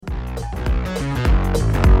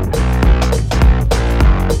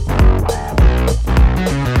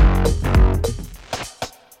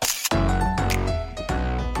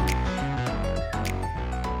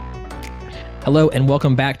Hello, and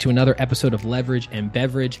welcome back to another episode of Leverage and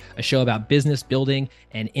Beverage, a show about business building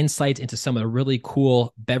and insights into some of the really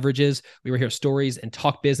cool beverages. We will hear stories and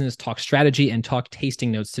talk business, talk strategy, and talk tasting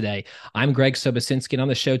notes today. I'm Greg Sobosinski, and on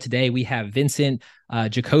the show today, we have Vincent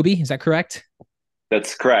Jacobbi. Is that correct?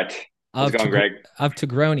 That's correct. How's it going, Greg? Of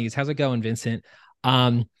Togronis. How's it going, Vincent?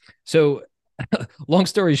 So long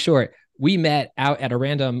story short, we met out at a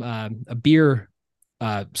random a beer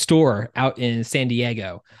store out in San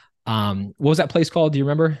Diego. What was that place called? Do you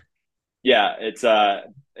remember? Yeah, it's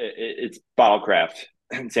Bottle Craft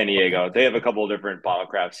in San Okay. Diego. They have a couple of different bottle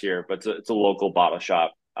crafts here, but it's a local bottle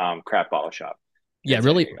shop, craft bottle shop Yeah, in San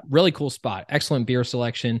really, Diego. really cool spot. Excellent beer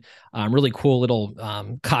selection. Really cool little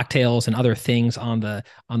cocktails and other things on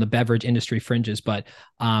the beverage industry fringes. But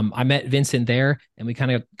I met Vincent there, and we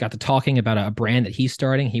kind of got to talking about a brand that he's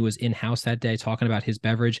starting. He was in house that day talking about his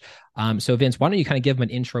beverage. So Vince, why don't you kind of give him an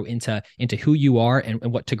intro into who you are and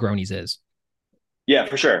what Togronis is? Yeah,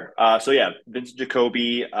 for sure. Vincent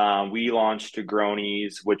Jacobbi. We launched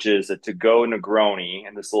Togronis, which is a to-go Negroni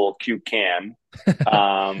in this little cute can.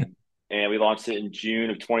 Um, and we launched it in June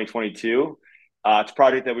of 2022. It's a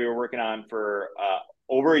project that we were working on for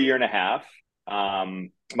over a year and a half.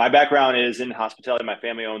 My background is in hospitality. My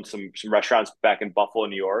family owns some restaurants back in Buffalo,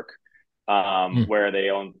 New York, Mm. where they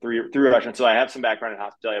own three restaurants. So I have some background in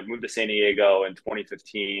hospitality. I moved to San Diego in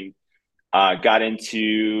 2015. Got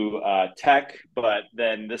into tech, but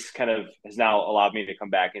then this kind of has now allowed me to come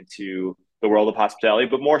back into the world of hospitality,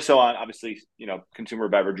 but more so on obviously, consumer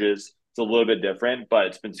beverages. It's a little bit different, but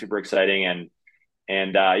it's been super exciting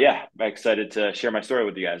and I'm excited to share my story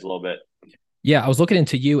with you guys a little bit. Yeah, I was looking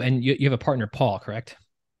into you, and you have a partner, Paul, correct?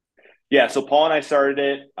 Yeah, so Paul and I started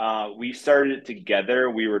it. We started it together.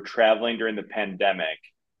 We were traveling during the pandemic,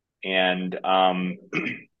 and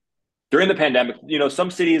during the pandemic,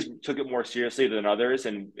 some cities took it more seriously than others,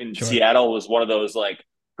 and in Sure, Seattle was one of those like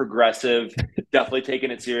progressive, definitely taking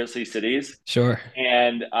it seriously cities. sure.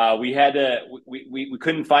 And we had to, we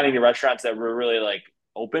couldn't find any restaurants that were really like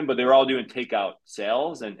open, but they were all doing takeout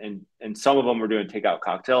sales, and some of them were doing takeout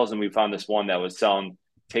cocktails. And we found this one that was selling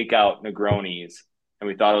takeout Negronis, and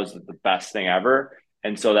we thought it was the best thing ever.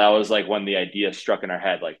 And so that was like when the idea struck in our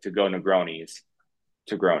head, like to go Negronis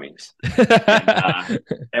to Gronies.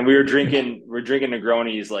 And we're drinking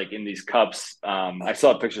Negronis like in these cups. I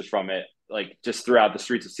saw pictures from it like just throughout the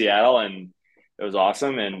streets of Seattle, and it was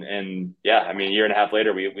awesome. And yeah, I mean, a year and a half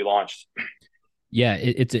later, we launched. Yeah,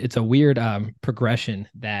 it's a weird progression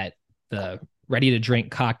that the ready to drink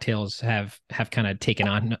cocktails have kind of taken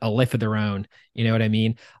on a life of their own. You know what I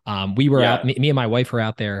mean? We were out, Yeah, me and my wife were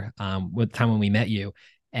out there with the time when we met you,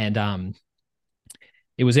 and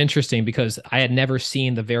it was interesting because I had never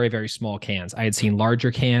seen the very, very small cans. I had seen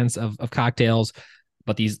larger cans of cocktails,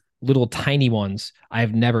 but these little tiny ones I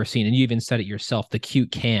have never seen. And you even said it yourself, the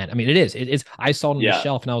cute can. I mean, it is. It is. I saw it on the yeah,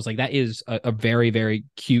 shelf and I was like, that is a very, very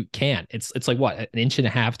cute can. It's like what, an inch and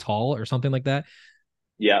a half tall or something like that.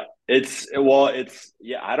 yeah. It's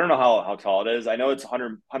yeah. I don't know how tall it is. I know it's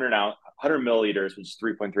 100 milliliters, which is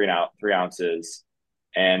 3.3 ounces.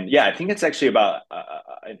 And yeah, I think it's actually about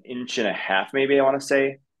an inch and a half, maybe I want to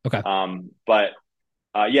say. Okay. But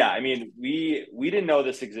yeah, I mean, we didn't know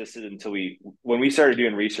this existed until when we started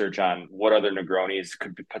doing research on what other Negronis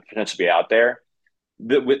could potentially be out there.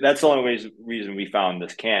 That's the only reason we found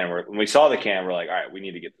this can. When we saw the can, we're like, all right, we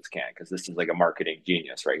need to get this can because this is like a marketing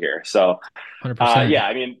genius right here. So, 100%. yeah,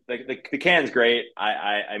 I mean, the can's great.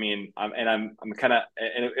 I mean, I'm kind of,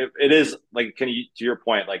 and it is like, to your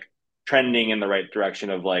point, like trending in the right direction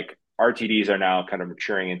of like RTDs are now kind of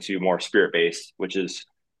maturing into more spirit based, which is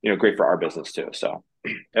great for our business too. So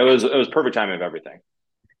it was perfect timing of everything.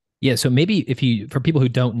 Yeah. So maybe if you, for people who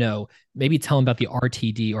don't know, maybe tell them about the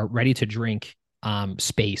RTD or ready to drink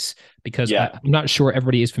space, because Yeah, I'm not sure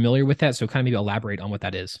everybody is familiar with that. So kind of maybe elaborate on what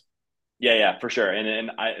that is. yeah, for sure.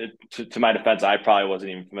 And to my defense, I probably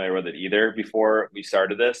wasn't even familiar with it either before we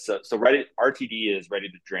started this. So ready RTD is ready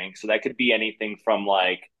to drink. So that could be anything from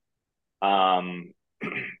like um,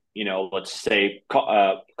 let's say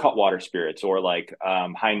Cutwater spirits or like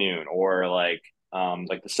High Noon or like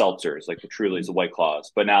the seltzers, like the Trulies, the White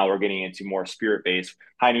Claws. But now we're getting into more spirit based.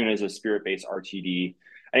 High Noon is a spirit based RTD.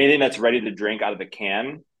 Anything that's ready to drink out of the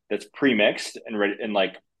can that's pre mixed and ready and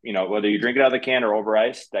like whether you drink it out of the can or over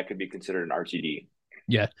ice, that could be considered an RTD.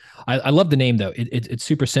 Yeah, I love the name though. It's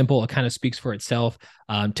super simple. It kind of speaks for itself.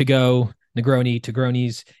 To go Negroni,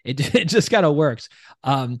 Togronis. It it just kind of works.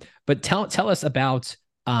 But tell us about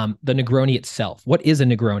the Negroni itself. What is a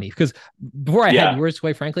Negroni? Because before I had Yeah, yours,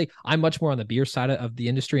 quite frankly, I'm much more on the beer side of the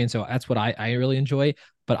industry, and so that's what I really enjoy.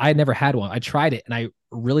 But I had never had one. I tried it and I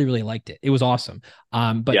really really liked it. It was awesome.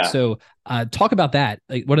 But yeah. so talk about that,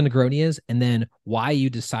 like what a Negroni is, and then why you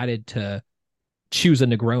decided to choose a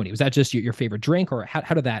Negroni. Was that just your favorite drink, or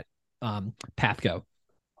how did that path go?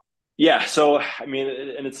 Yeah. So, I mean,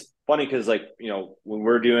 and it's funny because, like, when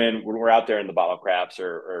we're out there in the bottle crafts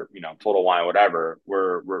or, total wine, whatever,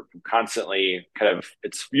 we're constantly kind of,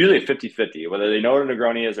 it's usually 50-50, whether they know what a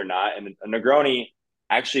Negroni is or not. And a Negroni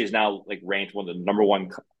actually is now like ranked one of the number one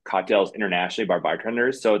cocktails internationally by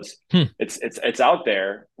bartenders. So Hmm. it's out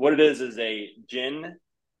there. What it is a gin,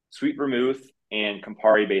 sweet vermouth, and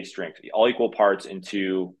Campari based drink, all equal parts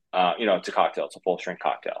into, it's a cocktail. It's a full strength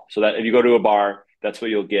cocktail. So that if you go to a bar, that's what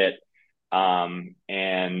you'll get.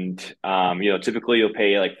 Typically you'll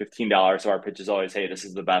pay like $15. So our pitch is always, hey, this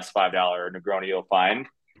is the best $5 Negroni you'll find.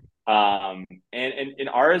 And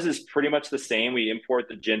ours is pretty much the same. We import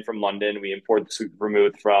the gin from London. We import the sweet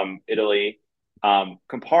vermouth from Italy.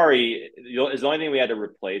 Campari is the only thing we had to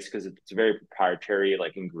replace because it's a very proprietary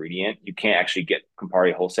like ingredient. You can't actually get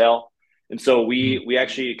Campari wholesale. And so Hmm. we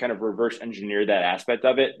actually kind of reverse engineered that aspect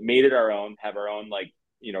of it, made it our own, have our own like,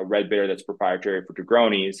 red bitter that's proprietary for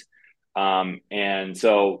Togronis. And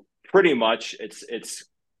so pretty much it's,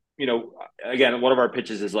 again, one of our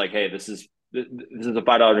pitches is like, hey, this is a $5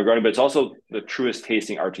 Negroni, but it's also the truest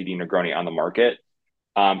tasting RTD Negroni on the market.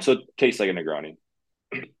 So it tastes like a Negroni.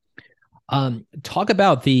 Talk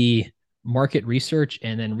about the market research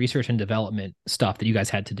and then research and development stuff that you guys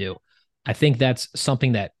had to do. I think that's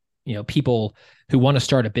something that people who want to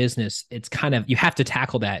start a business, it's kind of, you have to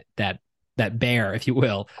tackle that bear, if you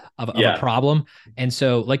will, of a Yeah, problem. And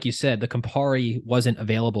so, like you said, the Campari wasn't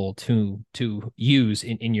available to use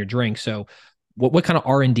in your drink. So what kind of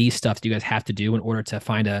R&D stuff do you guys have to do in order to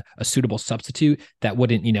find a suitable substitute that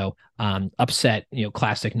wouldn't upset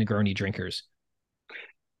classic Negroni drinkers?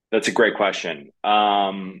 that's a great question.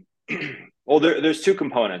 Well, there's two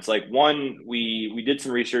components. Like one, we did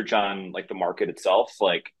some research on like the market itself,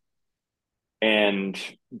 like, and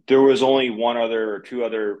there was only one other or two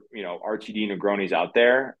other RTD Negronis out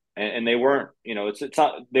there, and they weren't it's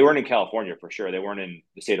not they weren't in California for sure. They weren't in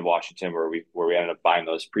the state of Washington where we ended up buying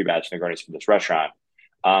those pre-batch Negronis from this restaurant.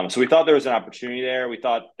 So we thought there was an opportunity there.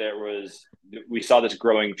 We saw this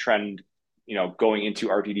growing trend, going into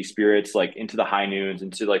RTD spirits, like into the high noons,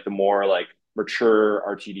 into like the more like mature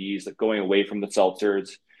RTDs, like going away from the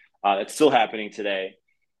seltzers. It's still happening today.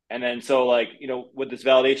 And then so like, with this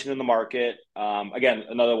validation in the market, again,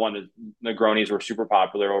 another one is Negronis were super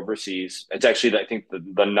popular overseas. It's actually, I think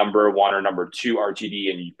the number one or number two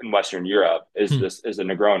RTD in Western Europe Hmm. is a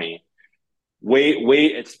Negroni.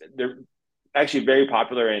 They're actually very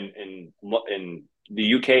popular in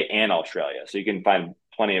the UK and Australia. So you can find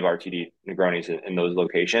plenty of RTD Negronis in those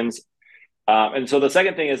locations. And so the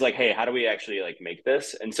second thing is like, hey, how do we actually like make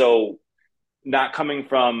this? And so not coming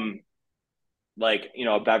from like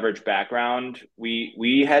a beverage background,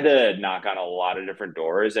 we had to knock on a lot of different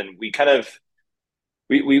doors, and we kind of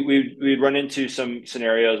we'd run into some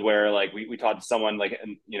scenarios where like we talked to someone like,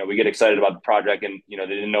 and we get excited about the project, and they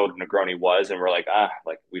didn't know what Negroni was, and we're like,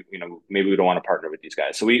 like we maybe we don't want to partner with these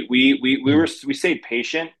guys. So Hmm. we stayed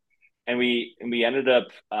patient, and we ended up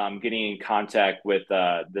getting in contact with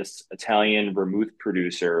this Italian vermouth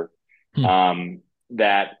producer, Hmm.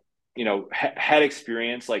 that had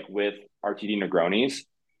experience like with RTD Negronis,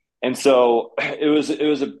 and so it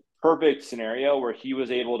was a perfect scenario where he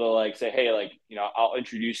was able to like say, hey, like I'll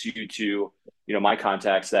introduce you to my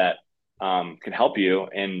contacts that can help you,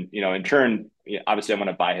 and in turn, obviously I'm going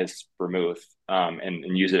to buy his vermouth,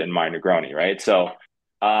 and use it in my Negroni, right? So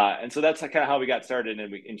and so that's kind of how we got started,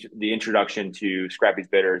 and the introduction to Scrappy's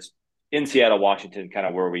Bitters in Seattle, Washington, kind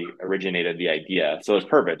of where we originated the idea. So it's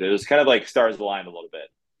perfect. It was kind of like stars aligned a little bit.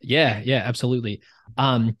 Yeah, yeah, absolutely.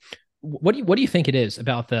 Um, what do you think it is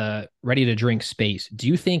about the ready to drink space? Do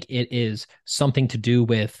you think it is something to do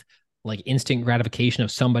with like instant gratification of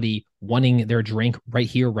somebody wanting their drink right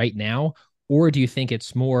here, right now? Or do you think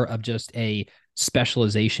it's more of just a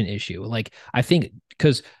specialization issue? Like, I think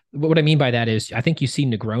because what I mean by that is I think you see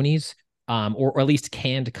Negronis, or at least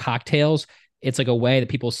canned cocktails. It's like a way that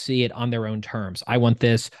people see it on their own terms. I want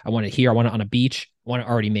this, I want it here, I want it on a beach, I want it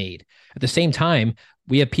already made. At the same time,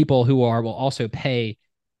 we have people who will also pay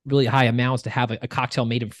really high amounts to have a cocktail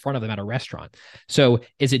made in front of them at a restaurant. So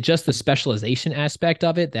is it just the specialization aspect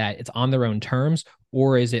of it that it's on their own terms,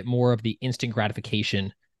 or is it more of the instant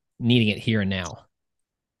gratification needing it here and now?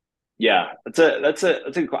 Yeah, I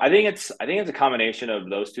think it's a combination of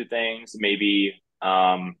those two things. Maybe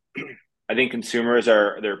I think consumers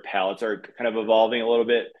their palates are kind of evolving a little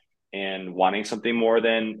bit and wanting something more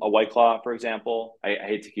than a White Claw, for example. I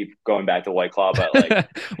hate to keep going back to White Claw, but like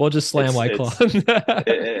We'll just slam White Claw. it's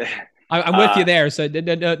it, I'm with you there. So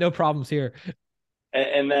no problems here.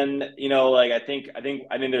 and then like I think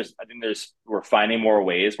there's we're finding more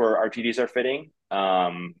ways where RTDs are fitting.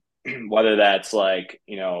 Whether that's like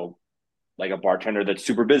like a bartender that's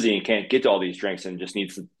super busy and can't get to all these drinks and just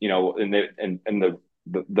needs and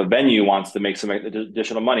the venue wants to make some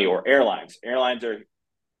additional money, or airlines are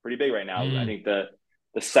pretty big right now. I Mm. think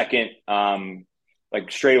the second like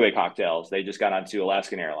straightaway cocktails, they just got onto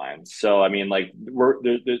Alaskan Airlines. So I mean, like we're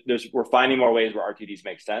finding more ways where RTDs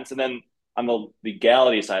make sense, and then on the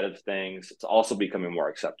legality side of things, it's also becoming more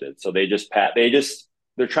accepted. So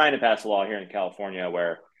they're trying to pass a law here in California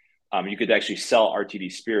where you could actually sell RTD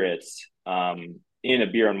spirits in a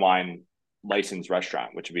beer and wine licensed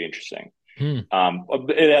restaurant, which would be interesting. Mm.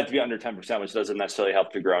 It had to be under 10%, which doesn't necessarily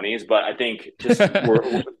help Togronis, but I think just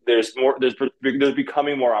there's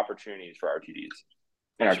becoming more opportunities for RTDs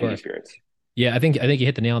and RTD Sure. spirits. Yeah, I think you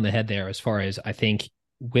hit the nail on the head there as far as I think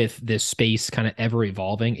with this space kind of ever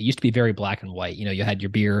evolving. It used to be very black and white. You had your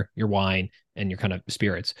beer, your wine, and your kind of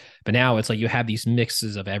spirits. But now it's like you have these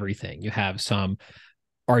mixes of everything. You have some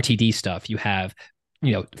RTD stuff. You have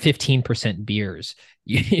 15% beers.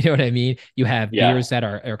 You know what I mean? You have Yeah, beers that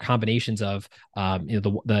are combinations of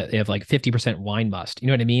they have like 50% wine must. You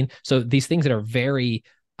know what I mean? So these things that are very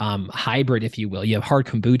hybrid, if you will. You have hard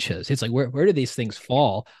kombuchas. It's like where do these things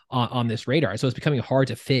fall on this radar? So it's becoming hard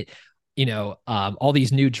to fit all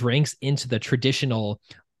these new drinks into the traditional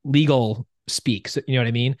legal speak. So, you know what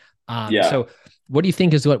I mean? yeah. So what do you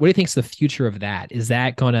think is the future of that? Is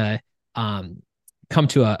that gonna come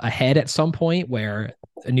to a head at some point where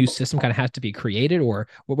a new system kind of has to be created, or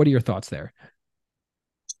what are your thoughts there?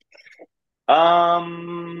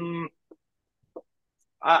 Um,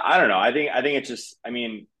 I don't know. I think it's just. I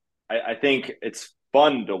mean, I think it's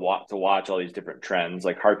fun to watch all these different trends,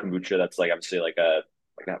 like hard kombucha. That's like obviously like a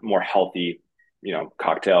more healthy,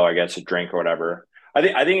 cocktail, I guess, a drink or whatever. I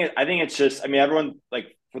think it's just. I mean, everyone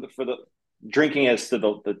like for the drinking is to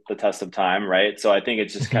the test of time, right? So I think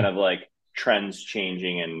it's just kind of like trends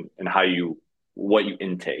changing and how what you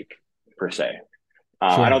intake per se.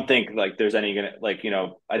 I Sure. don't think like there's any gonna like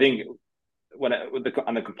I think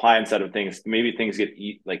on the compliance side of things, maybe things get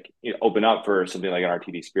open up for something like an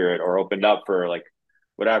RTD spirit, or opened up for like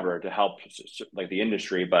whatever to help like the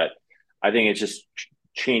industry. But I think it's just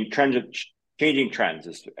changing trends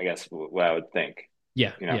is, I guess, what I would think.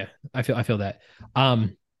 Yeah, You know, yeah. I feel that.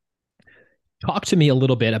 Um, Talk to me a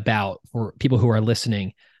little bit about, for people who are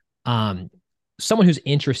listening, um, someone who's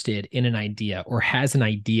interested in an idea or has an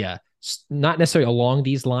idea, not necessarily along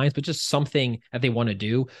these lines, but just something that they want to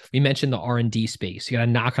do. We mentioned the R&D space. You got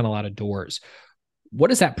to knock on a lot of doors. What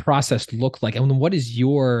does that process look like? And what does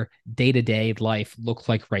your day-to-day life look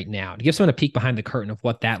like right now? To give someone a peek behind the curtain of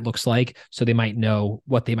what that looks like so they might know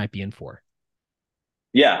what they might be in for.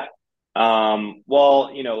 yeah.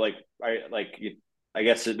 Well, I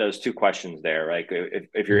guess there's two questions there. Like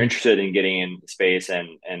if you're Mhm. interested in getting in space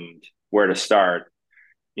and where to start,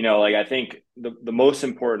 like I think the most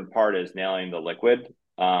important part is nailing the liquid.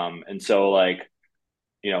 And so like,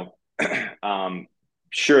 you know,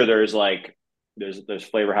 sure there's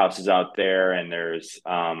flavor houses out there, and there's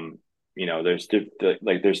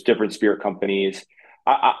different spirit companies.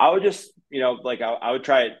 I would just, like I would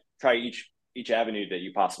try each avenue that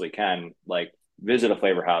you possibly can, like visit a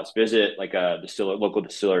flavor house, visit like a local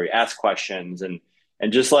distillery, ask questions, and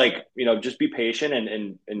just like, just be patient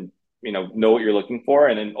and know what you're looking for.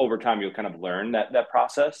 And then over time, you'll kind of learn that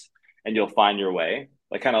process, and you'll find your way,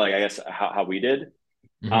 like kind of like, I guess, how we did.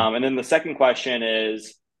 Mhm. And then the second question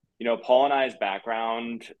is, Paul and I's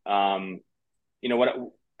background,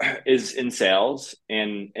 what is in sales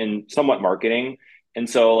and somewhat marketing. And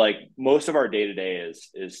so like most of our day to day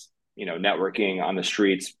is networking on the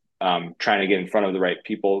streets, trying to get in front of the right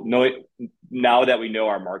people. Now that we know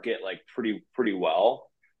our market like pretty well,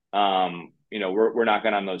 we're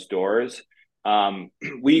knocking on those doors.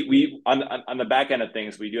 We on the back end of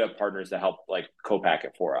things, we do have partners that help like co-pack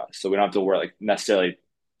it for us, so we don't have to work like necessarily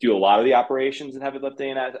do a lot of the operations and heavy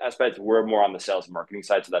lifting aspects. We're more on the sales and marketing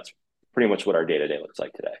side, so that's pretty much what our day to day looks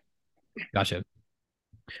like today. Gotcha.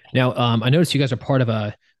 Now, I noticed you guys are part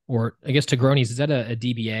of or I guess Togronis, is that a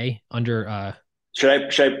DBA under Should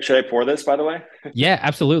I pour this, by the way? yeah,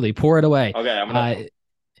 absolutely. Pour it away. Okay, I'm gonna.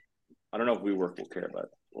 Uh, I don't know if WeWork will care, but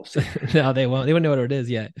we'll see. No, they won't. They won't know what it is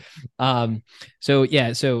yet. So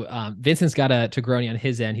yeah, Vincent's got a Togroni on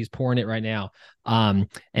his end. He's pouring it right now. And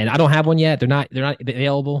I don't have one yet. They're not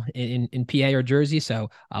available in PA or Jersey, so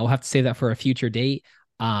I'll have to save that for a future date.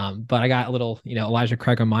 But I got a little, Elijah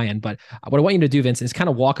Craig on my end. But what I want you to do, Vincent, is kind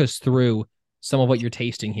of walk us through some of what you're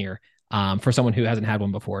tasting here, for someone who hasn't had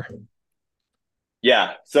one before.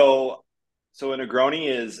 Yeah. So a Negroni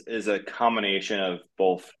is a combination of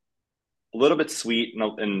both a little bit sweet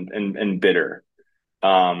and bitter.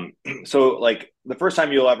 So like the first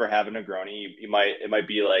time you'll ever have a Negroni, it might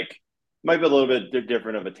be a little bit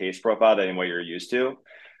different of a taste profile than what you're used to,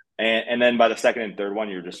 and then by the second and third one,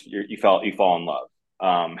 you fall in love.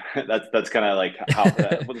 That's kind of like how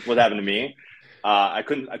what happened to me. I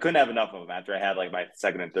couldn't have enough of them after I had like my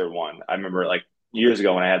second and third one. I remember like years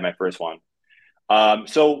ago when I had my first one.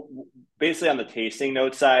 So basically on the tasting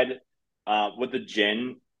note side, with the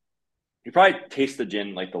gin, you probably taste the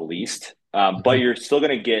gin like the least, but Mhm. you're still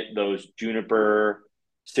going to get those juniper,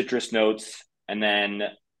 citrus notes, and then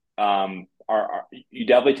you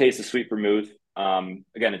definitely taste the sweet vermouth.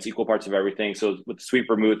 Again, it's equal parts of everything. So with the sweet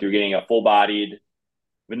vermouth, you're getting a full-bodied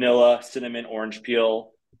vanilla, cinnamon, orange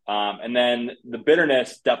peel. And then the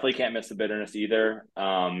bitterness, definitely can't miss the bitterness either.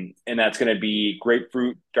 And that's going to be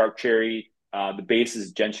grapefruit, dark cherry. The base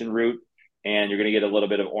is gentian root, and you're going to get a little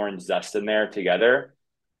bit of orange zest in there together.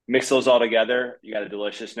 Mix those all together. You got a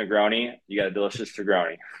delicious Negroni. You got a delicious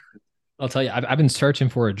Negroni. I'll tell you, I've been searching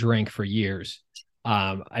for a drink for years.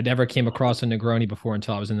 I never came across a Negroni before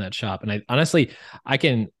until I was in that shop, and I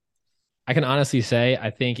can I can honestly say I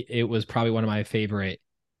think it was probably one of my favorite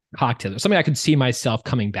cocktails. Something I could see myself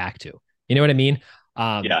coming back to. You know what I mean?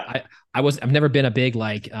 Um, Yeah. I I've never been a big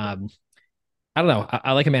like I don't know.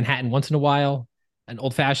 I like a Manhattan once in a while, an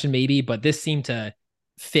old fashioned maybe, but this seemed to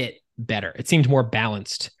fit better. It seemed more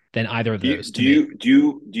balanced than either of Do you those do to me. you do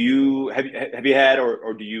you do you have you had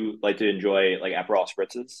or do you like to enjoy like Aperol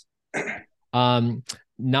spritzes? Um,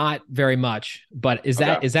 Not very much, but is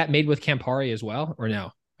Okay. that made with Campari as well or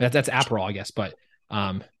no? That's Aperol, I guess, but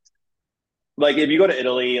um, Like if you go to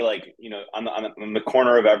Italy, like on the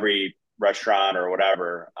corner of every restaurant or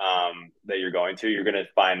whatever that you're going to, you're gonna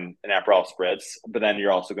find an Aperol spritz, but then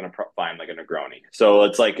you're also gonna find like a Negroni. So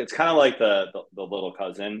it's kind of like the little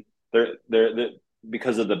cousin. They're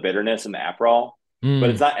because of the bitterness and the Aperol, but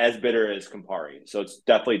it's mm, not as bitter as Campari. So it's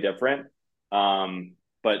definitely different,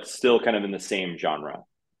 but still kind of in the same genre.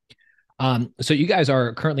 so you guys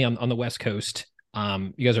are currently on the West Coast.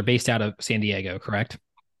 You guys are based out of San Diego, correct?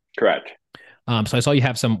 Correct. So I saw you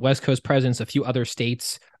have some West Coast presence, a few other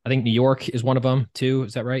states. I think New York is one of them too.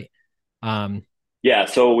 Is that right? Um, Yeah,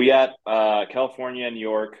 so we got California, New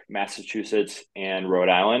York, Massachusetts, and Rhode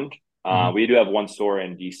Island. mhm. We do have one store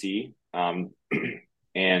in DC,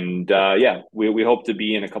 and yeah, we hope to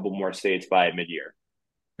be in a couple more states by mid-year.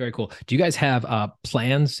 Very cool. Do you guys have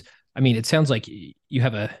plans? I mean, it sounds like you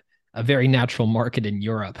have a very natural market in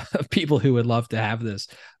Europe of people who would love to have this.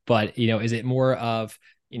 But is it more of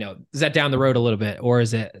is that down the road a little bit, or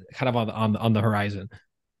is it kind of on the horizon?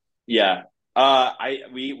 Yeah,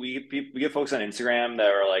 we get folks on Instagram that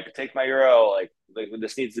are like, "Take my euro, like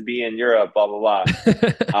this needs to be in Europe, blah blah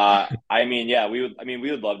blah." I mean, yeah, we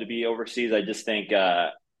would love to be overseas. I just think,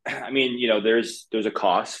 I mean, there's a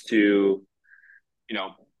cost to you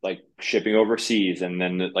know, like shipping overseas and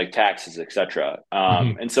then like taxes, etc.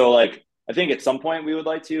 Mhm. And so like I think at some point we would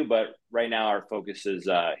like to, but right now our focus is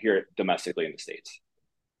here domestically in the States.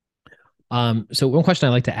 So one question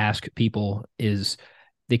I like to ask people is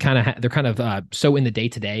they're kind of so in the day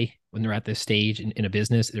to day when they're at this stage in a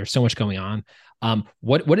business. There's so much going on.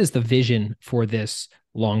 What is the vision for this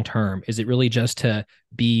long term? Is it really just to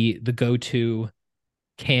be the go to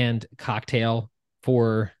canned cocktail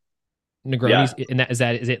for Yeah. Negronis? And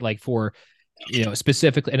is it like for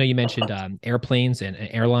specifically? I know you mentioned airplanes and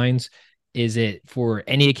airlines. Is it for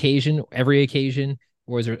any occasion, every occasion,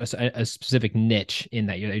 or is there a specific niche in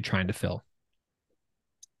that you're trying to fill?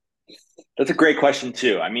 That's a great question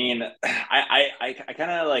too. I mean, I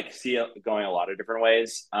kind of like see it going a lot of different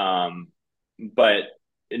ways. But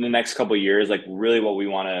in the next couple of years, like really what we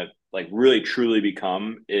want to like really truly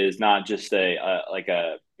become is not just a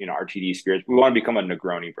RTD spirits. We want to become a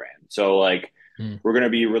Negroni brand. So like Hmm. we're going to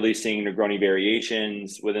be releasing Negroni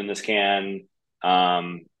variations within this can.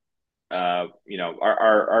 Um,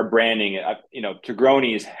 our branding,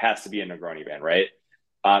 Togronis has to be a Negroni brand, right?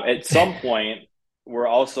 At some point, we're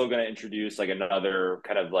also going to introduce like another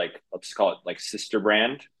kind of like let's call it like sister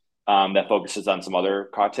brand that focuses on some other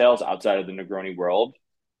cocktails outside of the Negroni world,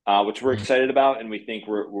 which we're Hmm. excited about, and we think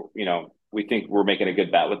we think we're making a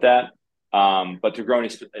good bet with that. But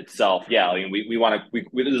Togronis itself, yeah, I mean, we want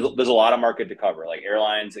to, there's a lot of market to cover, like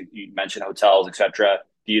airlines, like you mentioned, hotels, etc.,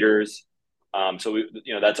 theaters. So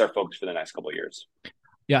that's our focus for the next couple of years.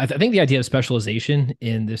 Yeah, I think the idea of specialization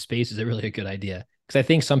in this space is a really a good idea because I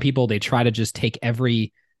think some people they try to just take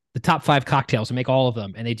the top five cocktails and make all of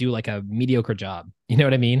them, and they do like a mediocre job. You know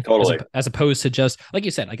what I mean? Totally. As opposed to just like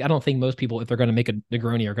you said, like I don't think most people, if they're going to make a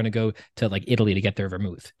Negroni, are going to go to like Italy to get their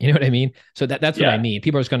vermouth. You know what I mean? So that's what I Yeah. mean.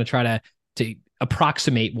 People are just going to try to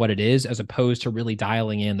approximate what it is, as opposed to really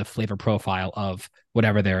dialing in the flavor profile of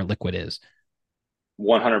whatever their liquid is.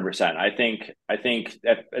 100%. I think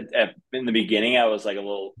in the beginning, I was like a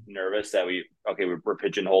little nervous that we're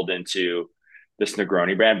pigeonholed into this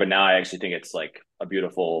Negroni brand, but now I actually think it's like a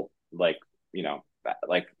beautiful, like,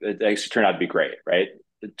 like it actually turned out to be great, right?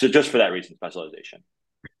 Just for that reason, specialization.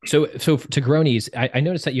 So to Gronies, I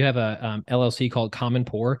noticed that you have a LLC called Common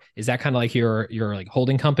Pour. Is that kind of like your like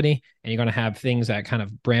holding company, and you're going to have things that kind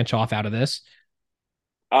of branch off out of this?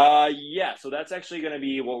 Yeah. So that's actually going to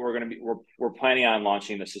be what we're going to be. We're planning on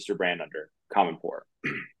launching the sister brand under Common Pour.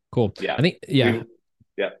 Cool. Yeah. I think yeah. We,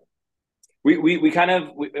 yeah. We kind of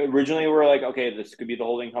originally were like, okay, this could be the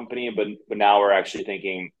holding company, but now we're actually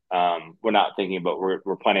thinking, we're not thinking, but we're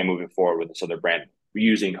planning on moving forward with this other brand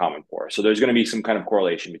using Common Core. So there's going to be some kind of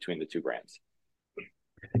correlation between the two brands.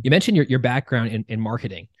 You mentioned your background in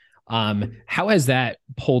marketing. How has that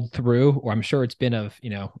pulled through? Or I'm sure it's been of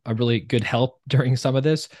a really good help during some of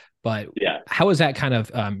this, but Yeah. how has that kind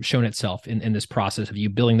of shown itself in this process of you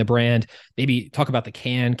building the brand? Maybe talk about the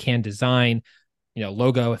can design,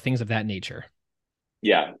 logo, things of that nature.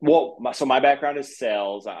 Yeah. Well, so my background is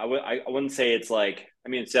sales. I wouldn't say it's like, I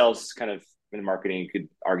mean, sales kind of in marketing, you could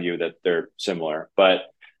argue that they're similar, but,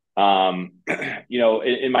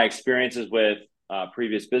 in my experiences with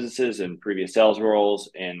previous businesses and previous sales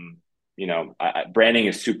roles and, branding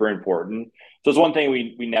is super important. So it's one thing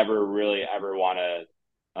we never really ever want to,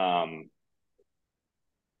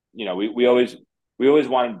 we always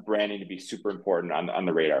wanted branding to be super important on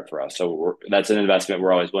the radar for us. So that's an investment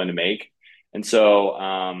we're always willing to make. And so,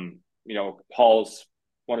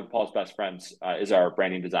 one of Paul's best friends is our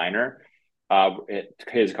branding designer. He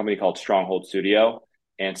has a company called Stronghold Studio.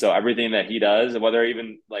 And so everything that he does, whether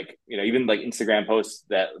even like Instagram posts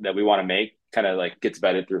that we want to make, kind of like gets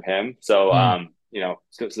vetted through him. So, Mm,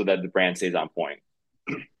 so that the brand stays on point.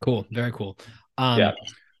 cool. Very cool. Yeah.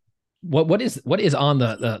 What is on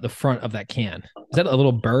the front of that can? Is that a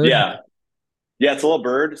little bird? Yeah. Yeah. It's a little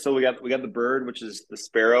bird. So we got the bird, which is the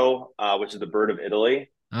sparrow, which is the bird of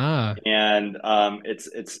Italy. Ah, And it's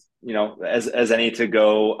as any to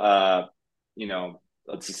go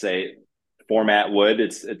let's just say format would,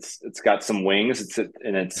 it's got some wings,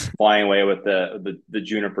 and it's flying away with the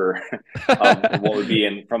juniper of what would be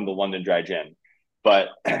in from the London dry gin. But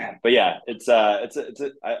yeah,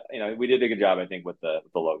 we did a good job, I think, with the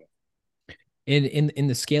logo. in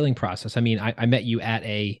the scaling process. I mean, I met you at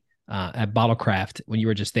Bottlecraft when you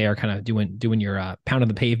were just there, kind of doing your pound on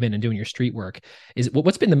the pavement and doing your street work.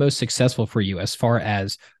 What's been the most successful for you as far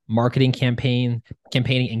as marketing campaigning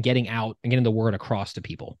and getting out and getting the word across to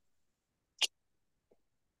people?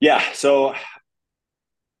 Yeah, so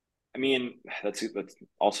I mean, that's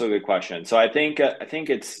also a good question. So I think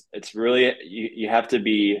it's really, you have to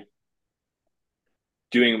be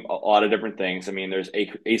doing a lot of different things. I mean, there's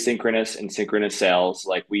asynchronous and synchronous sales.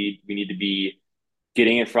 Like we need to be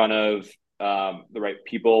getting in front of the right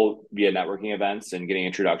people via networking events and getting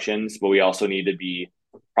introductions, but we also need to be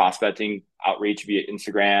prospecting outreach via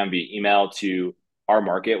Instagram, via email to our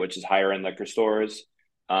market, which is higher end liquor stores.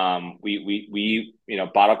 Bottlecraft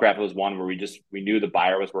was one where we knew the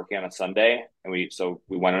buyer was working on a Sunday, and we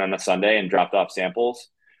went in on a Sunday and dropped off samples.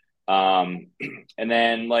 Um, and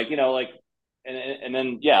then and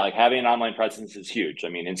then yeah, like having an online presence is huge. I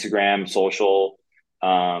mean, Instagram, social,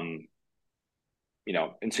 um,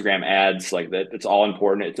 Instagram ads, like that, it's all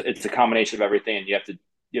important. It's a combination of everything, and you have to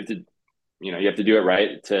do it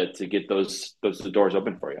right to get those doors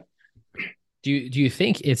open for you. Do you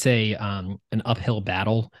think it's an uphill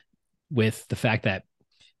battle with the fact that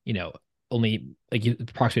only like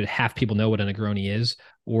approximately half people know what a Negroni is,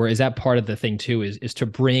 or is that part of the thing too? Is to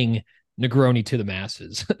bring Negroni to the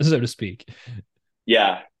masses, so to speak?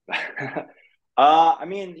 Yeah. I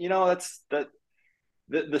mean, that's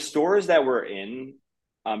the stores that we're in,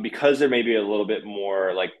 because they're maybe a little bit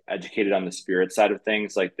more like educated on the spirit side of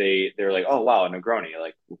things. Like they're like, oh wow, a Negroni.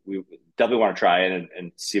 Like we definitely want to try it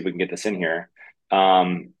and see if we can get this in here.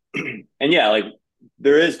 And yeah, like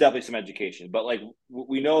there is definitely some education, but like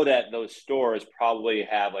we know that those stores probably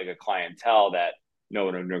have like a clientele that know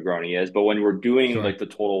what a Negroni is. But when we're doing Sure. like the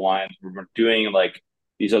total wines, we're doing like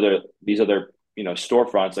these other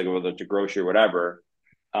storefronts, like whether it's a grocery or whatever.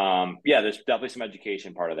 Yeah, there's definitely some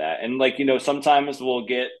education part of that. And like, sometimes we'll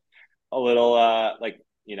get a little like,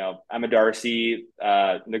 I'm a Darcy,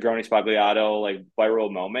 Negroni Spagliato, like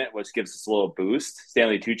viral moment, which gives us a little boost.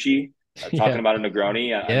 Stanley Tucci talking Yeah. about a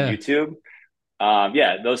Negroni on Yeah. YouTube.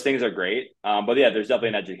 Yeah, those things are great. But yeah, there's definitely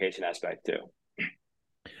an education aspect too.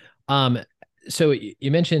 Um, so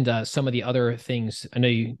you mentioned some of the other things. I know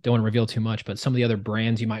you don't want to reveal too much, but some of the other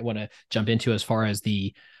brands you might want to jump into as far as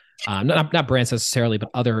the not brands necessarily, but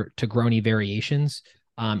other Tigroni variations.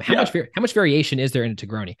 Yeah, How much variation is there in a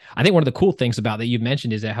Tigroni? I think one of the cool things about that you've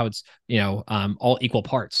mentioned is that how it's all equal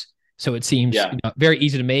parts. So it seems yeah. very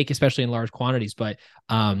easy to make, especially in large quantities. But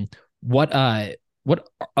um, what what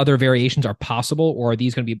other variations are possible, or are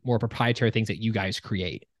these going to be more proprietary things that you guys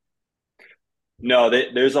create? No,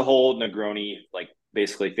 there's a whole Negroni like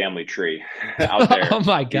basically family tree out there. Oh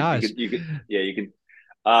my You gosh. could you could yeah you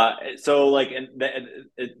can so like and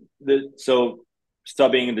so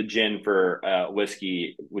subbing the gin for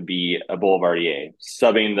whiskey would be a Boulevardier.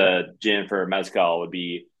 Subbing the gin for mezcal would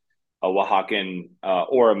be a Oaxacan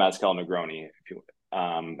or a mezcal Negroni. If you,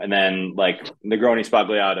 and then like Negroni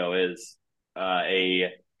Spagliato is a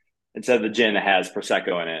instead of the gin, it has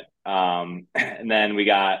prosecco in it. And then we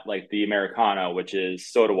got like the Americano, which is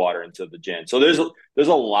soda water instead of the gin. So there's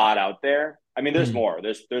a lot out there. I mean, there's Hmm. more.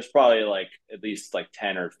 There's probably like at least like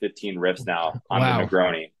 10 or 15 riffs now on the Wow.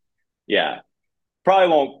 Negroni. Yeah, probably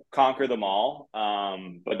won't conquer them all,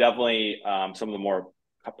 but definitely some of the more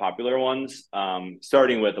popular ones.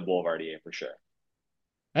 Starting with the Boulevardier for sure.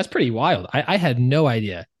 That's pretty wild. I had no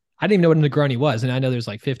idea. I didn't even know what a Negroni was, and I know there's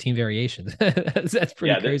like 15 variations. That's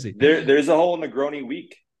pretty Yeah, crazy. there's a whole Negroni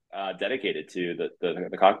week dedicated to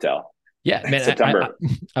the cocktail. Yeah, man. September.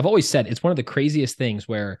 I've always said it's one of the craziest things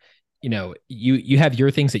where you have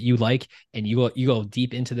your things that you like, and you go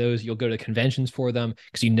deep into those. You'll go to conventions for them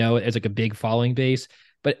because it's like a big following base.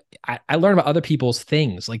 But I learn about other people's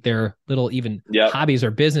things, like their little even Yep. hobbies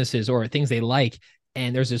or businesses or things they like,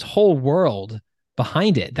 and there's this whole world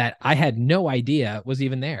behind it that I had no idea was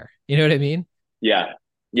even there. You know what I mean? Yeah.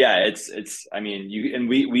 Yeah. It's, I mean,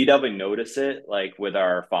 we definitely notice it like with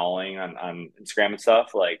our following on Instagram and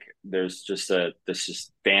stuff. Like there's just this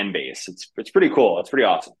just fan base. It's pretty cool. It's pretty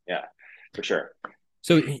awesome. Yeah, for sure.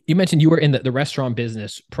 So you mentioned you were in the restaurant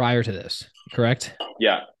business prior to this, correct?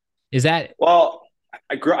 Yeah. Is that Well,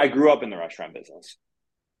 I grew up in the restaurant business.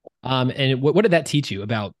 and what did that teach you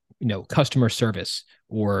about customer service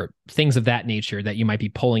or things of that nature that you might be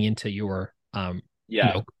pulling into your you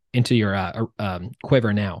Yeah. know into your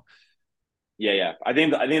quiver now? Yeah. I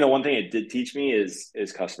think the one thing it did teach me is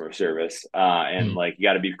customer service. And Mm, like you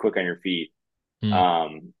got to be quick on your feet. mm,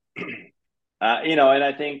 Um, and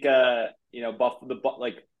I think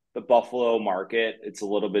like the Buffalo market, it's a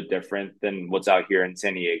little bit different than what's out here in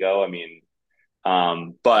San Diego. I mean,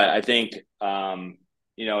 but I think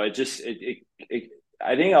it just it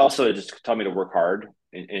I think also it just taught me to work hard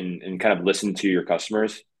and kind of listen to your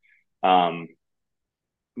customers, um,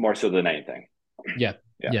 more so than anything. yeah,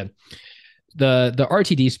 Yeah. yeah. The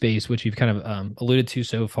RTD space, which we've kind of alluded to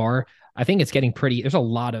so far, I think it's getting pretty. There's a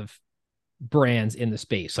lot of brands in the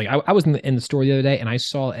space. Like I was in the store the other day and I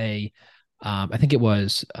saw I think it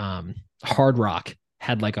was Hard Rock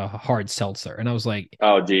had like a hard seltzer, and I was like,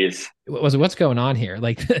 Oh, geez. what's going on here?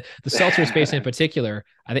 Like the seltzer space in particular,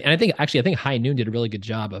 I think High Noon did a really good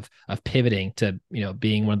job of pivoting to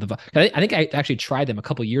being one of the. I think I actually tried them a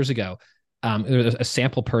couple years ago. There was a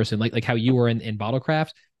sample person like how you were in Bottlecraft.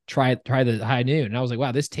 Try the High Noon, and I was like,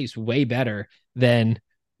 wow, this tastes way better than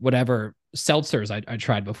whatever seltzers I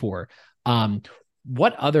tried before. Um,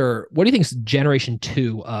 what do you think is generation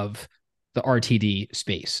two of the RTD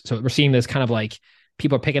space? So we're seeing this kind of like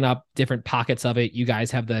people are picking up different pockets of it. You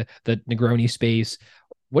guys have the Negroni space.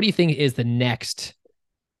 What do you think is the next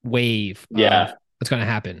wave of Yeah. what's going to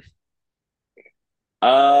happen?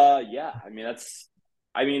 Yeah.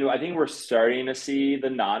 I think we're starting to see the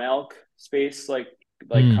non-elk space like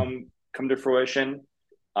Mm, come to fruition.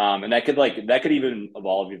 And that could even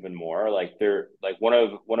evolve even more. Like there like one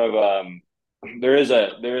of there is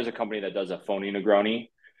a company that does a phony Negroni,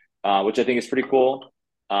 which I think is pretty cool.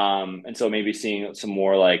 And so maybe seeing some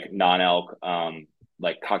more like non-alc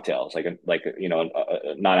like cocktails, a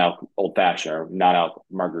non-alc old fashioned or non-alc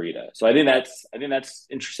margarita. So I think that's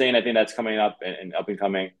interesting. I think that's coming up and up and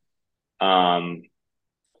coming. Um,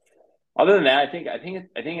 Other than that, I think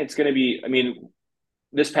it's going to be. I mean,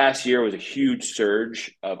 this past year was a huge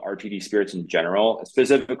surge of RTD spirits in general,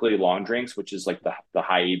 specifically long drinks, which is like the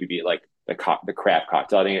high ABV, like the craft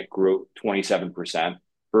cocktail. I think it grew 27%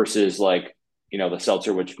 versus like the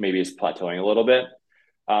seltzer, which maybe is plateauing a little bit.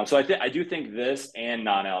 So I do think this and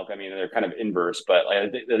non-alc, I mean, they're kind of inverse, but like, I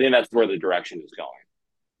think that's where the direction is going.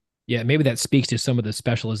 Yeah, maybe that speaks to some of the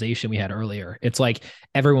specialization we had earlier. It's like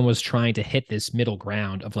everyone was trying to hit this middle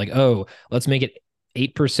ground of like, oh, let's make it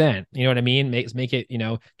 8%. You know what I mean? Make it,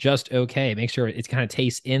 just okay. Make sure it kind of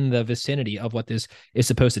tastes in the vicinity of what this is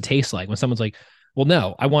supposed to taste like. When someone's like, well,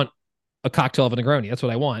 no, I want a cocktail of a Negroni. That's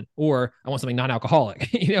what I want. Or I want something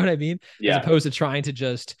non-alcoholic. You know what I mean? As Yeah, opposed to trying to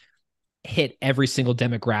just hit every single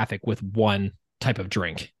demographic with one type of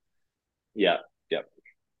drink. yeah, yeah,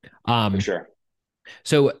 for Um, sure.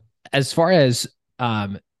 So as far as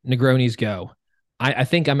Negronis go, I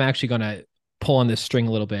think I'm actually gonna pull on this string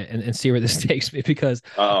a little bit and see where this takes me because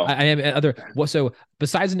Oh, I am other what so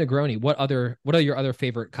besides a Negroni, what are your other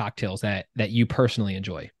favorite cocktails that you personally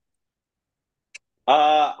enjoy?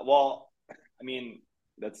 well, I mean,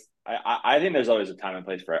 I think there's always a time and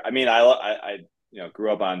place for it. I mean, I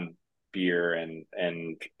grew up on beer and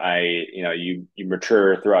you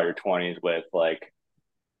mature throughout your 20s with like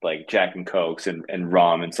Jack and Cokes and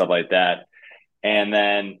rum and stuff like that. And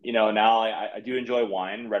then, now I do enjoy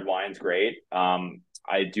wine. Red wine's great.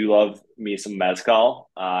 I do love me some mezcal.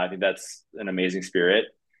 I think that's an amazing spirit.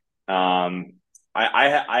 Um, I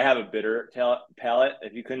have a bitter palate,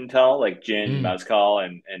 if you couldn't tell, like gin, Mm, mezcal,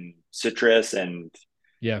 and citrus, and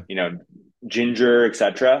yeah. you know ginger,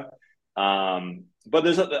 etc. But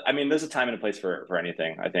there's a time and a place for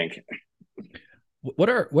anything, I think. What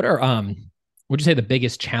are would you say the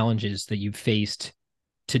biggest challenges that you've faced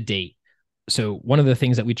to date? So one of the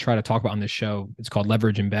things that we try to talk about on this show, it's called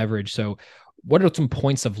leverage and beverage. So what are some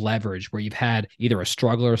points of leverage where you've had either a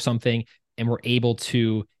struggle or something and were able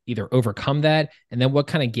to either overcome that? And then what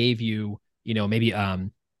kind of gave you, maybe a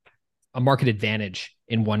market advantage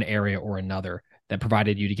in one area or another that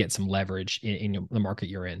provided you to get some leverage in the market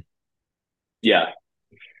you're in? Yeah.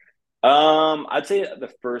 I'd say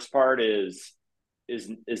the first part is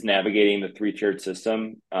navigating the three-tiered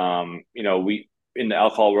system. We in the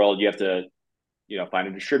alcohol world, you have to find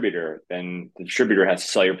a distributor. Then the distributor has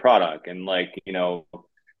to sell your product, and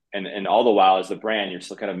and all the while as the brand, you're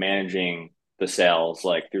still kind of managing the sales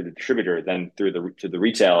like through the distributor, then through to the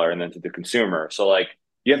retailer, and then to the consumer. So like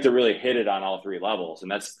you have to really hit it on all three levels,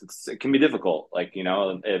 and it can be difficult. Like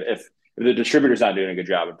if the distributor's not doing a good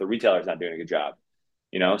job, if the retailer's not doing a good job,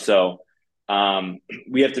 so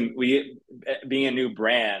we being a new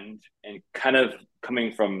brand and kind of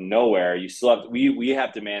coming from nowhere, you still have we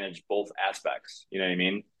have to manage both aspects. You know what I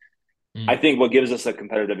mean? I Mm, think what gives us a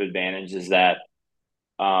competitive advantage is that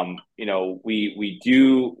we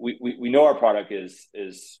know our product is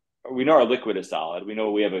we know our liquid is solid. We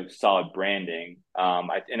know we have a solid branding.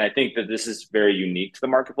 And I think that this is very unique to the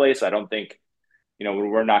marketplace. I don't think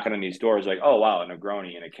we're knocking on these doors like, oh wow, a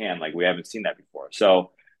Negroni in a can, like we haven't seen that before.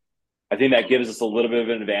 So I think that gives us a little bit of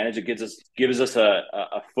an advantage. It gives us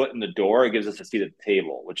a foot in the door. It gives us a seat at the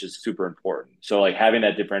table, which is super important. So like having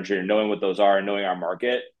that differentiator, knowing what those are, and knowing our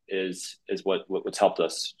market is what's helped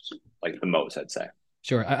us like the most, I'd say.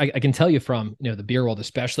 sure. I can tell you from, the beer world,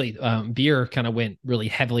 especially beer kind of went really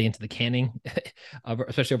heavily into the canning,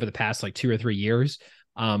 especially over the past like 2 or 3 years.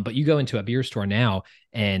 But you go into a beer store now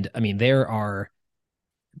and I mean, there are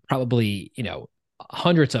probably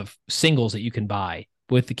hundreds of singles that you can buy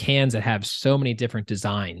with the cans that have so many different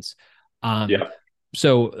designs. um Yeah,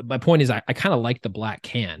 so my point is I kind of like the black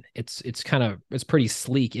can. It's pretty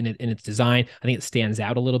sleek in its design. I think it stands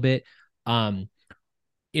out a little bit. um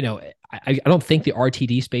I don't think the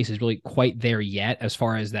RTD space is really quite there yet as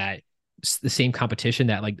far as that the same competition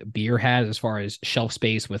that like beer has as far as shelf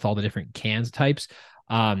space with all the different cans types.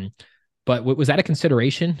 um but was that a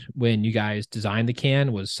consideration when you guys designed the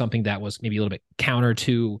can? Was something that was maybe a little bit counter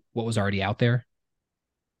to what was already out there?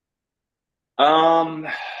 um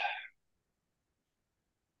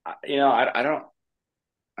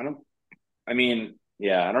I don't I mean,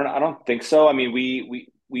 yeah, I don't think so. I mean, we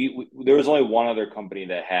there was only one other company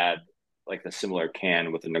that had like a similar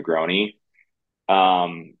can with a Negroni.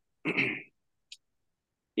 um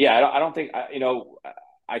Yeah, I don't think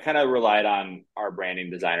I kind of relied on our branding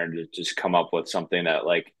designer to just come up with something that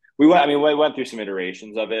like we went through some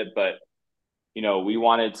iterations of it, but we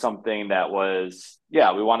wanted something that was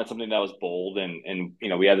yeah, we wanted something that was bold, and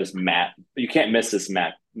we have this matte, you can't miss this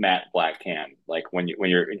matte black can like when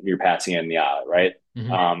you're passing it in the aisle, right?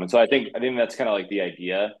 Mm-hmm. And so I think that's kind of like the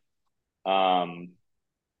idea. Um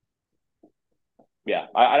yeah,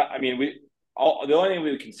 I mean the only thing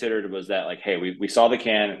we considered was that like, hey, we saw the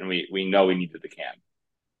can and we know we needed the can.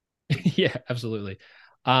 Yeah, absolutely.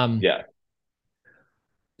 um Yeah.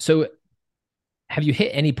 so have you hit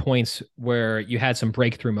any points where you had some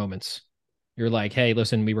breakthrough moments? You're like, hey,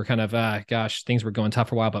 listen, we were kind of, gosh, things were going tough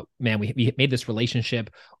for a while, but man, we made this relationship,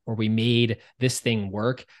 or we made this thing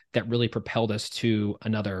work that really propelled us to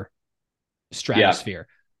another Yeah. stratosphere.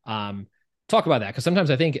 Talk about that, because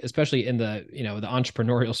sometimes I think, especially in the the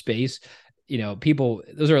entrepreneurial space, people,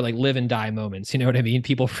 those are like live and die moments. You know what I mean?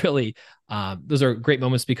 People really, those are great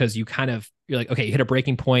moments because you're like, okay, you hit a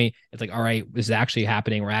breaking point. It's like, all right, this is actually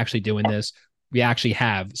happening. We're actually doing this. We actually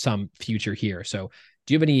have some future here. So,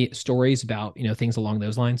 do you have any stories about things along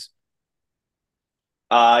those lines?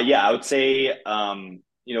 Yeah, I would say,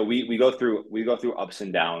 we go through ups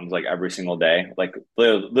and downs like every single day. Like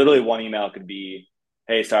literally one email could be,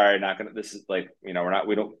 "Hey, sorry, not gonna. This is like, we're not,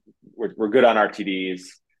 we don't, we're good on RTDs."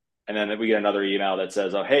 And then we get another email that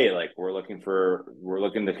says, "Oh, hey, like we're looking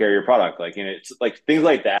to carry your product." Like, it's like things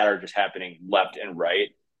like that are just happening left and right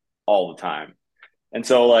all the time. And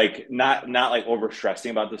so, like, not like over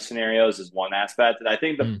stressing about the scenarios is one aspect. And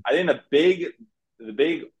Mm, the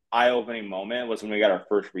big eye opening moment was when we got our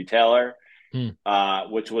first retailer, mm.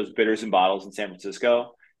 which was Bitters and Bottles in San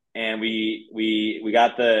Francisco. And we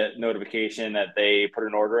got the notification that they put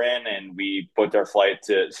an order in, and we booked our flight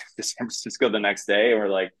to San Francisco the next day. And we're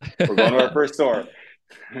like, we're going to our first store.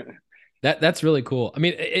 That's really cool. I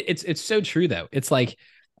mean, it's so true though. It's like,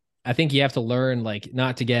 I think you have to learn like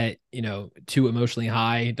not to get, too emotionally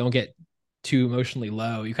high. Don't get too emotionally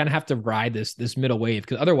low. You kind of have to ride this middle wave,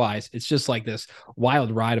 because otherwise it's just like this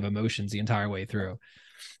wild ride of emotions the entire way through.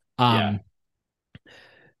 Yeah. Um,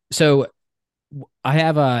 so I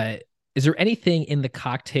have a, is there anything in the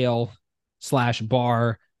cocktail slash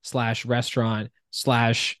bar slash restaurant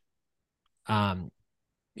slash um,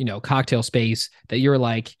 cocktail space that you're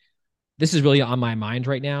like, this is really on my mind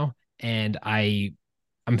right now, and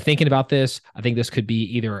I'm thinking about this. I think this could be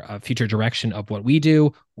either a future direction of what we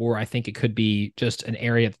do, or I think it could be just an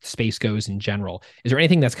area that the space goes in general. Is there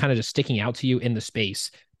anything that's kind of just sticking out to you in the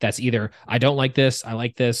space that's either I don't like this, I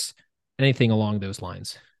like this, anything along those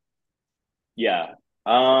lines? Yeah.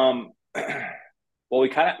 Um, well, we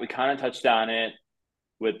kind of touched on it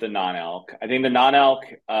with the non-elk. I think the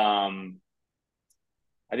non-elk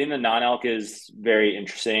is very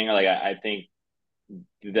interesting. Like, I think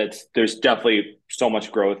there's definitely so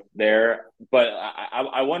much growth there, but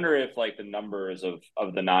I wonder if like the numbers of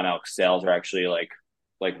the non-elk sales are actually like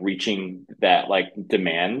reaching that like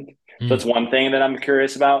demand. So Mm, that's one thing that I'm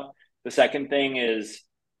curious about. The second thing is,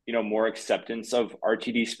 more acceptance of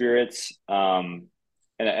RTD spirits. And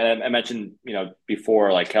I mentioned,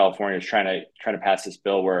 before, like California is trying to pass this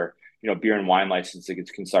bill where, beer and wine licensing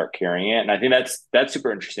can start carrying it. And I think that's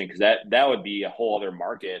super interesting, because that would be a whole other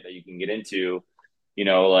market that you can get into,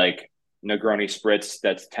 like Negroni spritz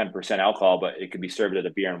that's 10% alcohol, but it could be served at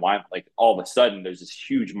a beer and wine. Like, all of a sudden, there's this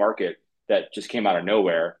huge market that just came out of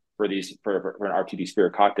nowhere for for an RTD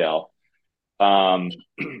spirit cocktail. Um,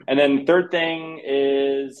 and then the third thing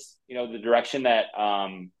is, the direction that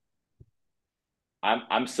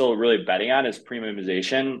I'm still really betting on is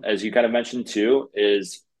premiumization, as you kind of mentioned too,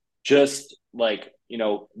 is just like,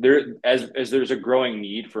 there as there's a growing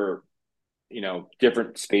need for,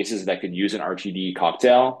 different spaces that could use an RTD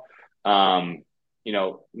cocktail.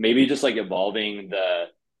 Maybe just like evolving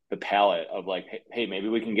the palette of like, hey, maybe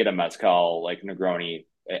we can get a mezcal like Negroni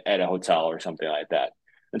at a hotel or something like that.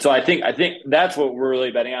 And so I think that's what we're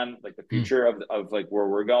really betting on, like the mm. future of like where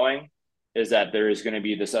we're going, is that there is going to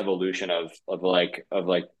be this evolution of like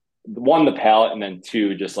one, the palette, and then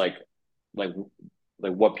two, just like like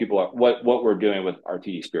what people are, what we're doing with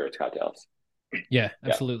RTD spirits cocktails. Yeah, Yeah.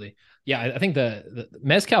 absolutely. Yeah, I think the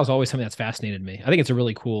mezcal is always something that's fascinated me. I think it's a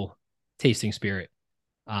really cool tasting spirit.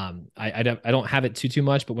 I don't have it too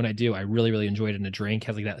much, but when I do, I really enjoy it in a drink. It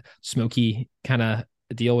has like that smoky kind of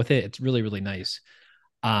deal with it. It's really nice.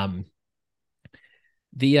 Um,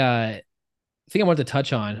 the thing I wanted to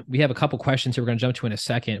touch on, we have a couple questions here we're going to jump to in a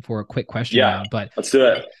second for a quick question Yeah. round, but Let's do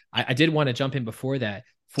it. I did want to jump in before that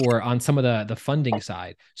for on some of the funding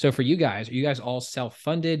side. So for you guys, are you guys all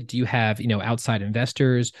self-funded? Do you have, outside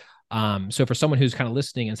investors? So for someone who's kind of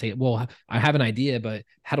listening and say, well, I have an idea, but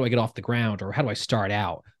how do I get off the ground, or how do I start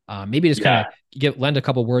out? Maybe just kind Yeah. of lend a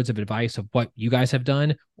couple words of advice of what you guys have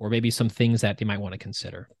done, or maybe some things that you might want to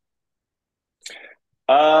consider.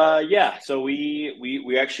 Yeah. So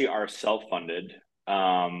we actually are self-funded.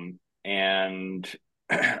 And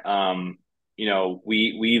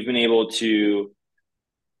we've been able to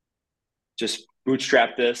just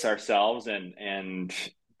bootstrap this ourselves, and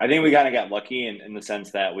I think we kind of got lucky in the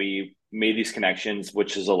sense that we made these connections,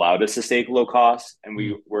 which has allowed us to stay low cost, and Mm,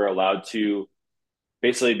 we were allowed to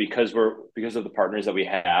basically, because of the partners that we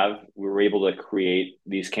have, we were able to create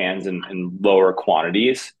these cans in lower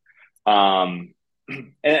quantities. Um,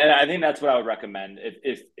 and I think that's what I would recommend.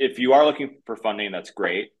 If you are looking for funding, that's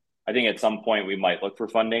great. I think at some point we might look for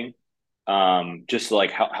funding, just to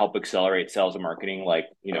like help accelerate sales and marketing, like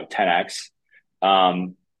 10x.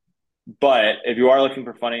 Um, but if you are looking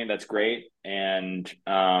for funding, that's great, and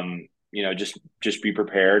just be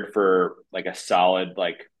prepared for like a solid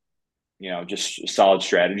just solid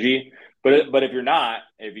strategy. But if you're not,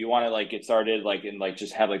 if you want to like get started like and like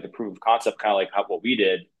just have like the proof of concept, kind of like what we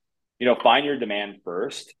did, find your demand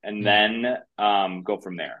first and Mm. then go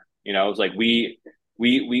from there. It's like we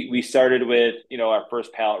started with our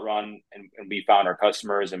first pallet run, and we found our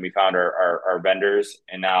customers and we found our vendors,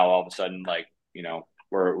 and now all of a sudden like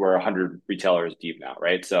we're 100 retailers deep now,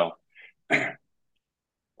 right? So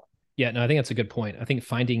Yeah, no, I think that's a good point. I think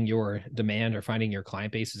finding your demand or finding your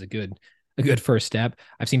client base is a good first step.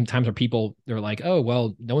 I've seen times where people they're like, "Oh,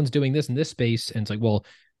 well, no one's doing this in this space," and it's like, well,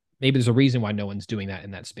 maybe there's a reason why no one's doing that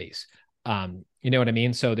in that space. You know what I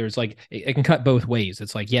mean? So there's like it can cut both ways.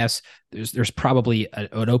 It's like, yes, there's probably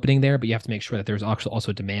an opening there, but you have to make sure that there's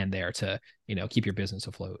also demand there to keep your business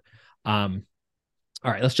afloat. Um,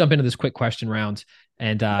 all right, let's jump into this quick question round,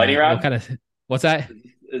 and lightning we'll round. kind of what's that?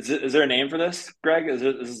 Is there a name for this, Greg? Is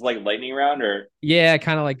this like lightning round or Yeah,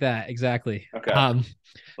 kind of like that. Exactly. okay? Um,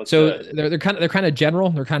 Let's do so it. they're kind of general.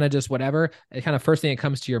 They're kind of just whatever. It kind of first thing that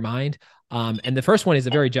comes to your mind. And the first one is a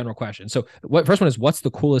very general question. So what first one is what's the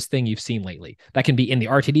coolest thing you've seen lately? That can be in the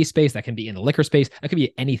RTD space, that can be in the liquor space, that could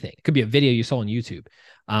be anything. It could be a video you saw on YouTube.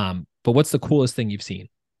 But what's the coolest thing you've seen?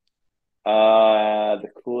 The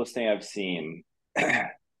coolest thing I've seen.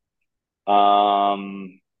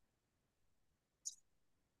 um,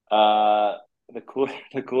 uh, the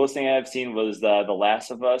coolest thing I've seen was the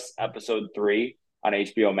Last of Us episode 3 on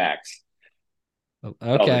HBO Max Oh,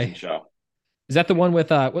 television okay. show. Is that the one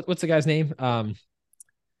with what's the guy's name?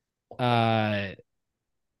 Uh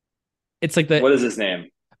it's like the What is his name?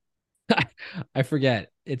 I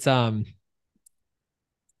forget. It's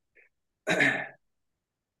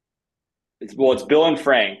It's Bill and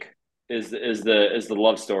Frank is the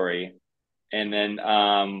love story, and then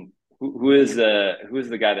who is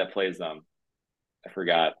the guy that plays them? I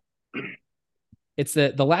forgot. it's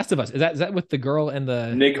the Last of Us. Is that with the girl and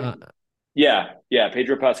the Nick, yeah,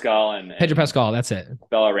 Pedro Pascal and Pedro Pascal? That's it.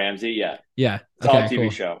 Bella Ramsey. Yeah, Yeah. solid Okay, TV cool.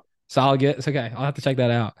 show. Solid get. It's okay. I'll have to check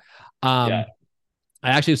that out. Yeah,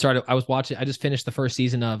 I was watching, I just finished the first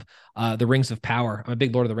season of The Rings of Power. I'm a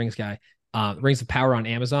big Lord of the Rings guy. Rings of Power on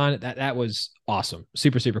Amazon. That was awesome.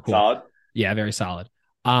 Super, super cool. solid. Yeah, very solid.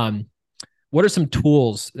 Um, what are some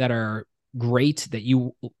tools that are great that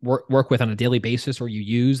you work with on a daily basis or you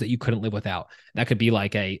use that you couldn't live without? That could be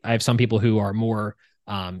like I have some people who are more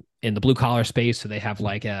in the blue collar space, so they have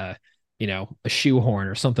like a shoehorn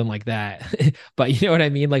or something like that. But you know what I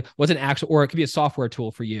mean? Like what's an actual, or it could be a software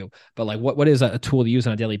tool for you, but like what is a tool to use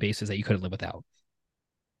on a daily basis that you couldn't live without?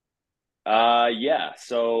 Yeah.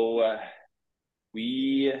 So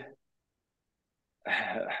we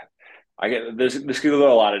I get this could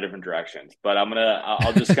go a lot of different directions, but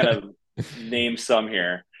I'll just kind of name some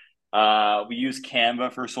here. We use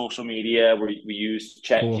Canva for social media. We use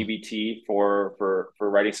Chat Cool. GBT for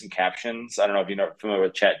writing some captions. I don't know if you're familiar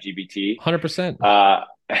with Chat GBT. 100%. Uh,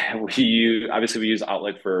 we use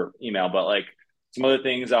Outlook for email, but like some other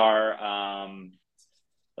things are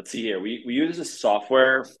let's see here. We use a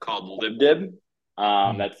software called LibDib.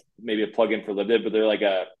 Mm, That's maybe a plugin for LibDib, but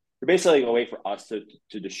they're basically a way for us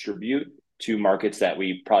to distribute to markets that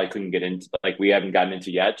we probably couldn't get into, like we haven't gotten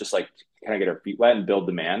into yet, just like kind of get our feet wet and build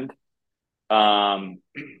demand. Um,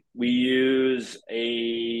 we use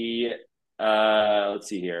a let's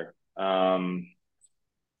see here. I'm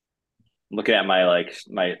looking at my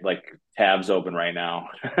tabs open right now.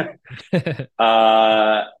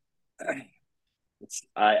 uh,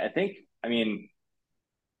 I think I mean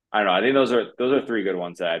I don't know. I think those are three good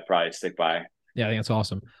ones that I'd probably stick by. yeah, I think that's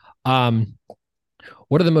awesome. Um,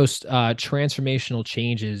 what are the most transformational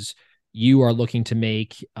changes you are looking to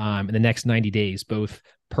make in the next 90 days, both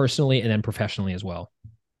personally and then professionally as well?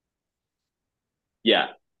 Yeah.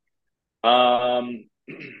 Um,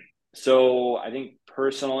 so I think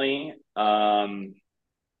personally,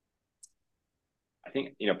 I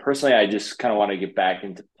think personally, I just kind of want to get back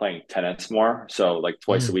into playing tennis more. So like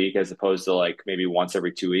twice a Mm, week as opposed to like maybe once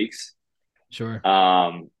every 2 weeks. sure.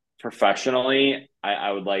 Professionally,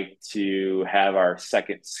 I would like to have our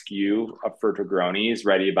second SKU of for Togronis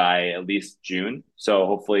ready by at least June. So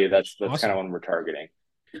hopefully that's kind of Awesome. when we're targeting.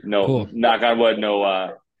 No, Cool. knock on wood,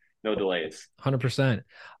 no delays. 100%.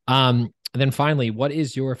 And then finally, what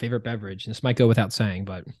is your favorite beverage? This might go without saying,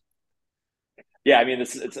 but Yeah, I mean,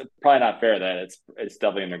 it's probably not fair that it's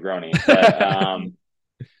definitely a Negroni, but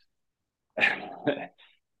Yeah,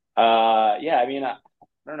 I mean, I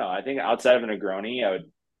don't know. I think outside of a Negroni, I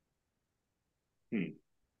would. Hmm.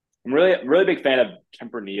 I'm really big fan of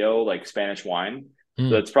Tempranillo, like Spanish wine. So Mm,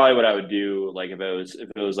 that's probably what I would do. Like if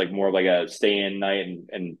it was like more of like a stay in night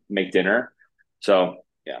and make dinner. So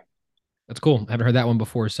yeah, that's cool. I haven't heard that one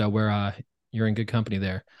before, so you're in good company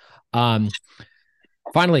there. Um,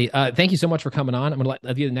 Finally, thank you so much for coming on. I'm gonna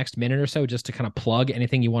let you the next minute or so just to kind of plug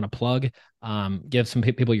anything you want to plug. Give some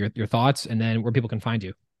people your thoughts, and then where people can find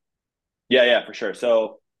you. yeah, for sure.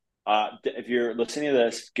 So if you're listening to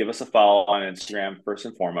this, give us a follow on Instagram first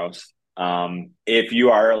and foremost. If you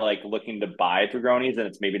are like looking to buy Togronis and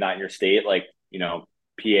it's maybe not in your state, like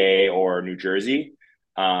PA or New Jersey,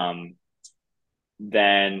 um,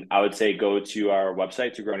 then I would say go to our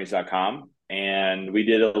website, togronis.com. And we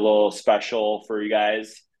did a little special for you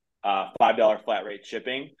guys, $5 flat rate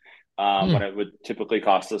shipping, when Mm, it would typically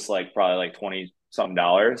cost us like probably like 20 something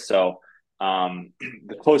dollars. So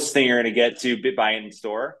the closest thing you're going to get to buying in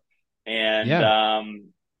store. And, yeah, um,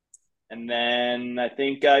 and then I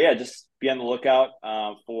think, yeah, just be on the lookout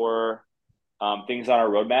for things on our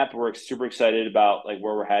roadmap. We're super excited about like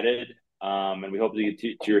where we're headed. And we hope to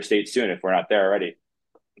get to your state soon if we're not there already.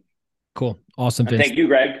 cool, awesome, And Vince. thank you,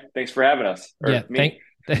 Greg. Thanks for having us Yeah, or me.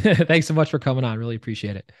 thanks so much for coming on. Really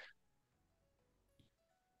appreciate it.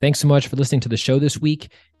 Thanks so much for listening to the show this week.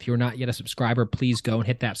 If you're not yet a subscriber, please go and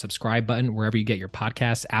hit that subscribe button wherever you get your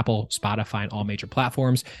podcasts, Apple, Spotify, and all major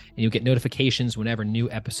platforms, and you'll get notifications whenever new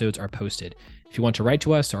episodes are posted. If you want to write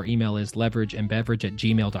to us, our email is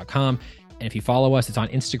leverageandbeverage@gmail.com. And if you follow us, it's on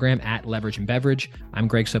Instagram at Leverage and Beverage. I'm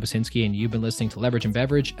Greg Sobosinski, and you've been listening to Leverage and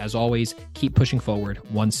Beverage. As always, keep pushing forward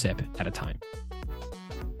one sip at a time.